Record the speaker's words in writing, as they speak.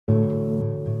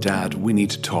Dad, we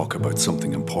need to talk about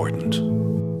something important.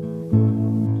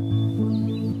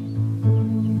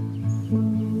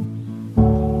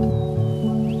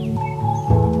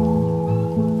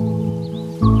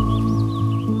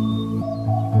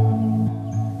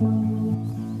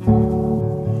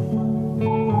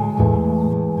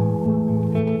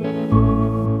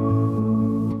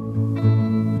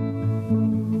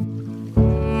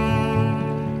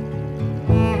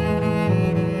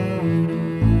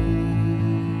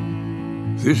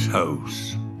 This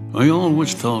house, I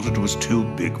always thought it was too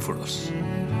big for us.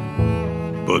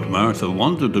 But Martha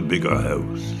wanted a bigger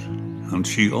house, and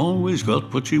she always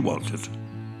got what she wanted.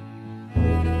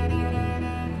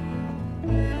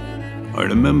 I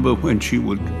remember when she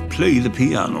would play the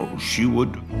piano, she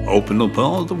would open up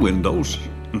all the windows.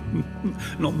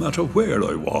 No matter where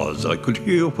I was, I could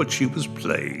hear what she was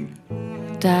playing.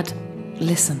 Dad,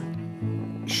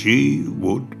 listen. She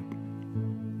would...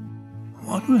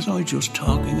 What was I just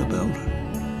talking about?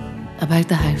 About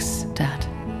the house, Dad.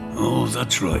 Oh,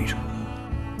 that's right.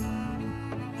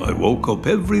 I woke up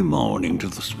every morning to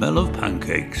the smell of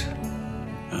pancakes,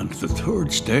 and the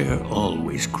third stair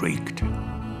always creaked.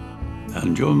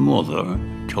 And your mother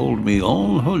told me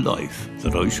all her life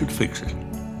that I should fix it.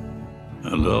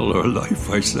 And all her life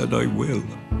I said I will.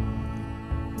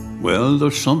 Well,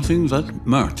 there's something that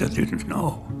Martha didn't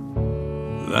know.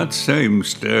 That same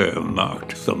stair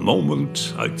marked the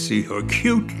moment I'd see her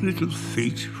cute little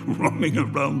feet running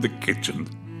around the kitchen.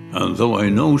 And though I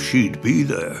know she'd be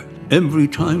there, every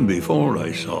time before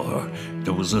I saw her,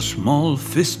 there was a small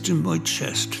fist in my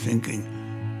chest thinking,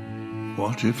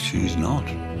 what if she's not?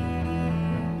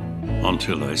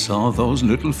 Until I saw those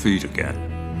little feet again.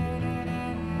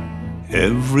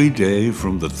 Every day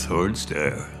from the third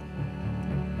stair.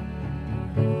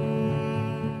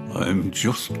 I'm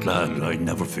just glad I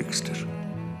never fixed it.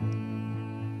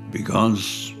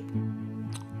 Because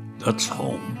that's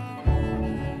home.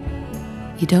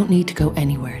 You don't need to go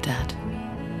anywhere, Dad.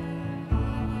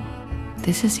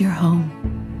 This is your home.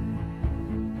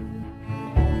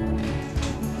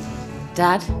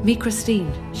 Dad, meet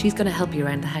Christine. She's going to help you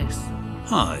around the house.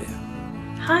 Hi.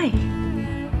 Hi.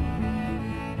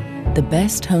 The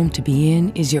best home to be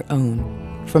in is your own.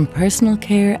 From personal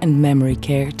care and memory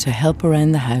care to help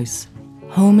around the house,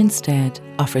 Home Instead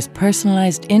offers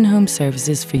personalised in-home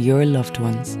services for your loved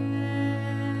ones.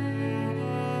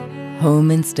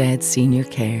 Home Instead Senior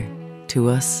Care. To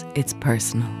us, it's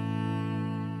personal.